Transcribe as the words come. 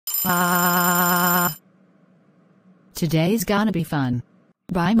Ah. Today's gonna be fun.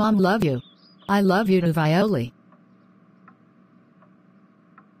 Bye, Mom. Love you. I love you to Violy.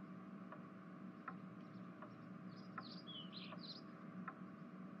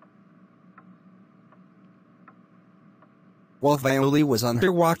 While Violy was on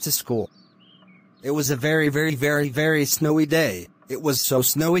her walk to school, it was a very snowy day. It was so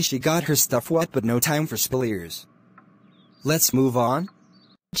snowy she got her stuff wet, but no time for spillers. Let's move on.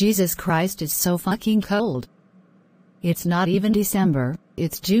 Jesus Christ, it's so fucking cold. It's not even December,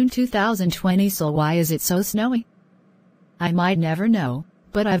 it's June 2020, so why is it so snowy? I might never know,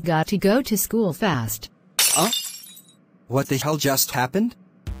 but I've got to go to school fast. What the hell just happened?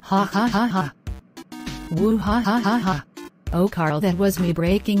 Ha ha ha ha. Woo ha ha ha ha. Oh Carl, that was me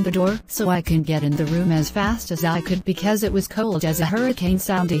breaking the door so I can get in the room as fast as I could because it was cold as a hurricane.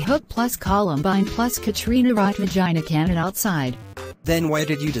 Sandy Hook plus Columbine plus Katrina right vagina cannon outside. Then why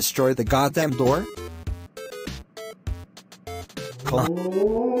did you destroy the goddamn door?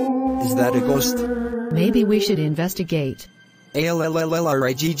 Is that a ghost? Maybe we should investigate.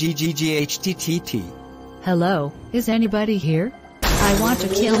 ALLLRIGGGGHTTT. Hello, is anybody here? I want to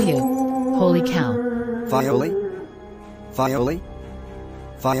kill you. Holy cow. Violy? Violy?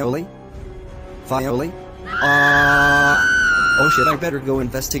 Violy? Violy? Oh shit, I better go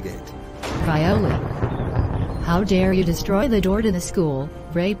investigate. Violy. How dare you destroy the door to the school,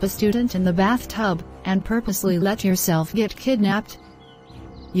 rape a student in the bathtub, and purposely let yourself get kidnapped?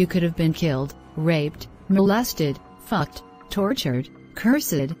 You could have been killed, raped, molested, fucked, tortured,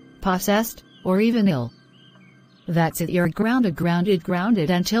 cursed, possessed, or even ill. That's it, you're grounded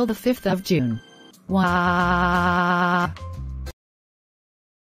until the 5th of June. Wah.